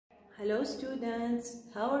Hello students,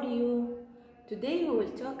 how are you? Today we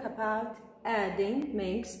will talk about adding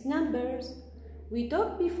mixed numbers. We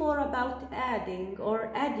talked before about adding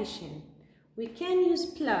or addition. We can use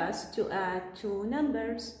plus to add two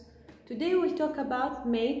numbers. Today we'll talk about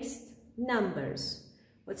mixed numbers.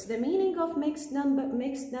 What's the meaning of mixed number?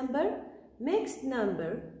 Mixed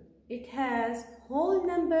number, it has whole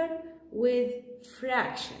number with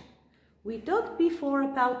fraction. We talked before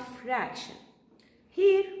about fraction.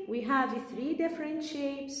 Here we have three different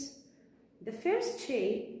shapes. The first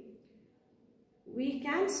shape, we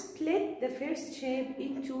can split the first shape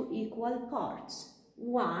into equal parts.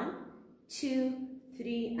 1, 2,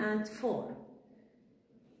 3, and 4.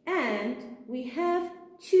 And we have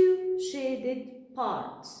two shaded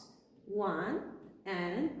parts. 1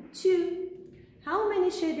 and 2. How many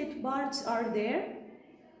shaded parts are there?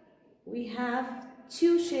 We have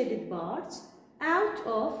two shaded parts out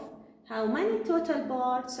of how many total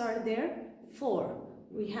parts are there? 4.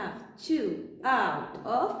 We have 2 out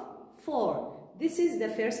of 4. This is the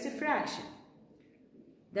first fraction.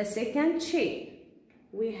 The second shape,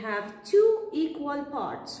 we have two equal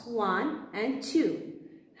parts, 1 and 2.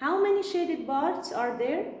 How many shaded parts are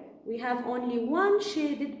there? We have only one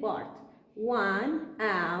shaded part, 1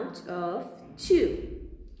 out of 2.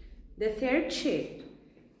 The third shape,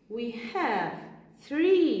 we have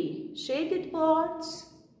 3 shaded parts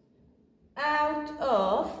out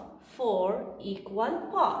of 4 equal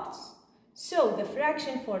parts. So the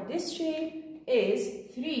fraction for this shape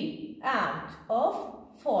is 3 out of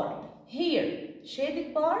 4. Here,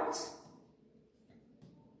 shaded parts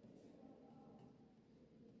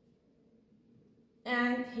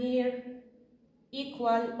and here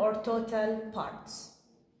equal or total parts.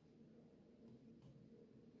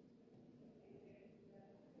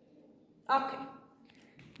 Okay,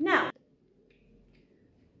 now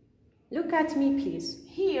look at me please.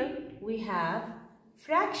 Here we have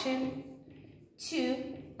fraction 2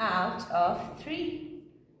 out of 3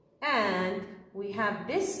 and we have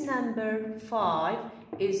this number 5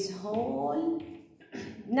 is whole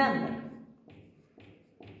number.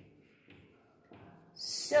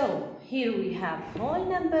 So here we have whole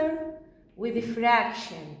number with a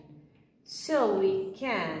fraction. So we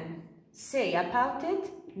can say about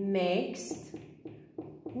it mixed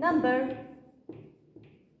number.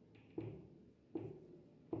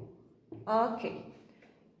 Okay,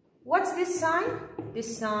 what's this sign?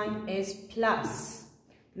 This sign is plus.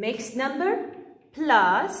 Mixed number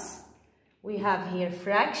plus, we have here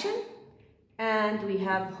fraction and we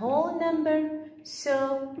have whole number,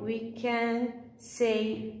 so we can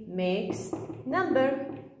say mixed number.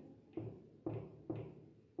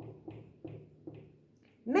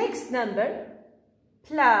 Mixed number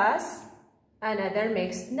plus another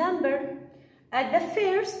mixed number. At the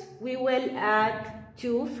first, we will add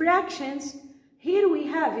two fractions. Here we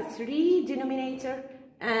have 3 denominator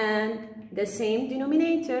and the same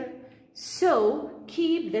denominator. So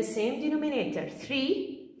keep the same denominator,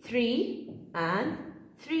 3, 3, and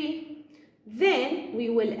 3. Then we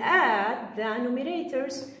will add the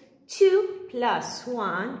numerators. 2 plus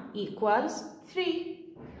 1 equals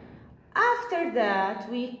 3. After that,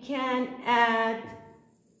 we can add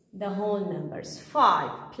the whole numbers.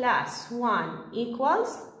 5 plus 1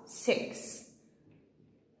 equals 6.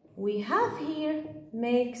 We have here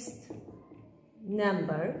mixed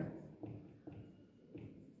number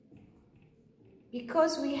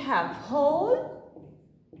because we have whole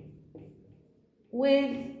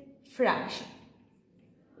with fraction.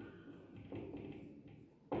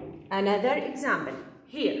 Another example.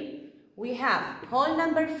 Here we have whole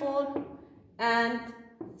number 4 and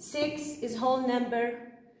 6 is whole number,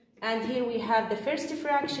 and here we have the first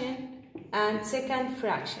fraction and second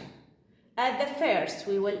fraction. At the first,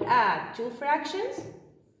 we will add two fractions.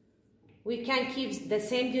 We can keep the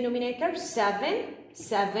same denominator, 7,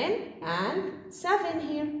 7, and 7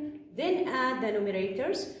 here. Then add the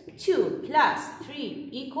numerators, 2 plus 3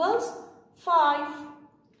 equals 5.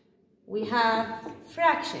 We have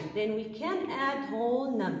fraction, then we can add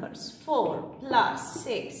whole numbers. 4 plus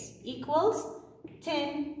 6 equals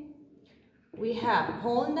 10. We have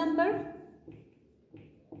whole number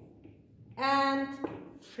and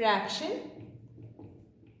fraction,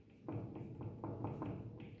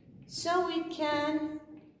 so we can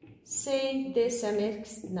say this a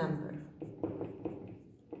mixed number.